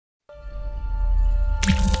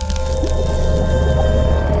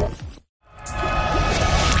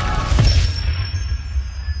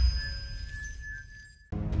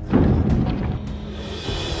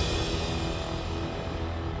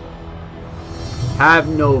Have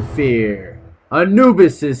no fear.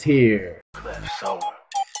 Anubis is here. I'm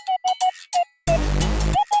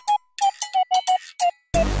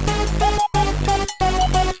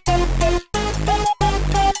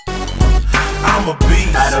a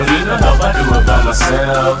beast. I don't need no help, I do it by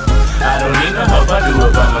myself. I don't need no help, I do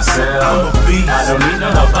it by myself. I'm a beast. I don't need no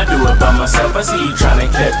help, I do it by myself. I see you trying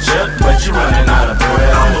to catch up, but you running out of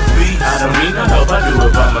breath. I'm a beast. I don't need no help, I do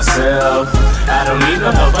it by myself. I don't need no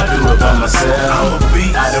help, I do it by myself. I'm a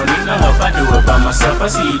beast. I don't need no help, I do it by myself. I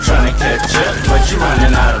see you trying to catch up, but you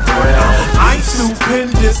running out of breath. I'm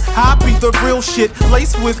stupendous, I be the real shit,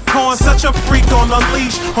 laced with corn, such a freak on a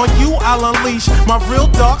leash. On you I'll unleash my real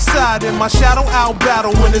dark side, and my shadow I'll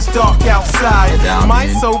battle when it's dark outside. Mine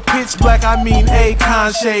so pitch black, I mean a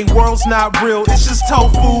conche. World's not real, it's just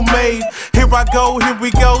tofu made. Here I go, here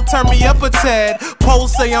we go, turn me up a tad.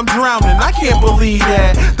 Poles say I'm drowning, I can't believe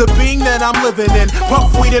that. The being that I'm living in,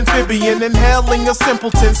 puffweed amphibian, inhaling a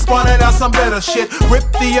simpleton, spawning out some better shit. Rip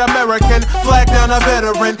the American flag down a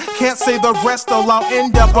veteran. Can't say the rest or I'll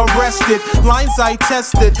end up arrested. Lines I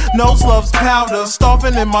tested, nose loves powder.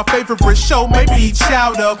 Starving in my favorite show, maybe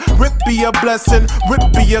chowder. Rip be a blessing, rip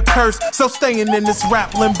be a curse. So staying in this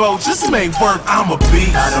rap limbo just may work. I'm a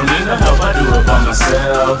beast. I don't need no help, I do it by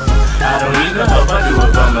myself. I don't need no help, I do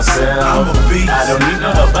it by myself. I'm a beast. I don't need no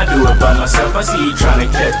help, I do it by myself. I see you trying to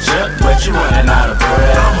catch up, but you running out of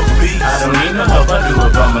breath. I'm a beast. I don't need no help, I do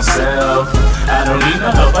it by myself. I don't need no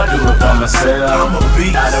help, I do it by myself. I'm a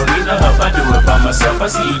beast. I don't need no help, I do it by myself. I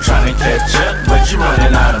see you trying to catch up, but you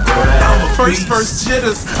running out of breath. I'm a first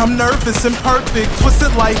jitters, I'm nervous and perfect,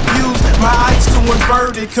 twisted like views, my eyes too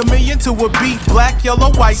inverted, chameleon to a beat, black,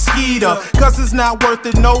 yellow, white skeeter, cause it's not worth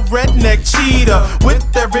it, no redneck cheater. With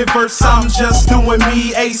every verse I'm just doing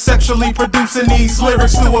me, asexually producing these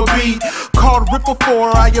lyrics to a beat, called Ripple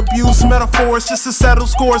 4, I abuse metaphors just to settle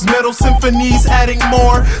scores, metal symphonies adding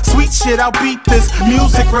more, sweet shit, I'll beat this,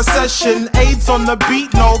 music recession, AIDS on the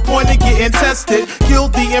beat, no point in getting tested, kill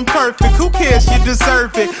the imperfect, who cares, you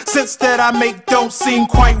deserve it, since that I make don't seem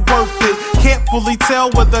quite worth it, can't fully tell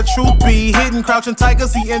what the truth be, hidden crouching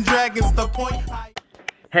tigers, eating dragons, the point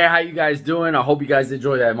Hey, how you guys doing? I hope you guys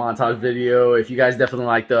enjoyed that montage video. If you guys definitely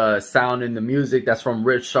like the sound and the music, that's from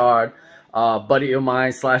Richard, buddy of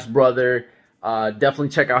mine / brother. Definitely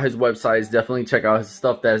check out his websites. Definitely check out his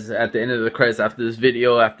stuff that's at the end of the credits after this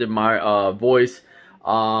video, after my voice.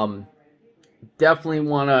 Definitely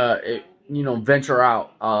want to, venture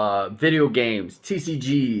out. Video games,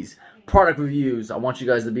 TCGs, product reviews. I want you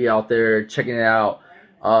guys to be out there checking it out.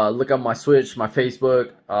 Look up my Switch, my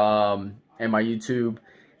Facebook, and my YouTube.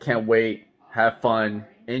 Can't wait. Have fun.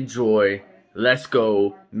 Enjoy. Let's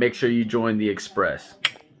go. Make sure you join the Express.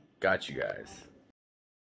 Got you guys.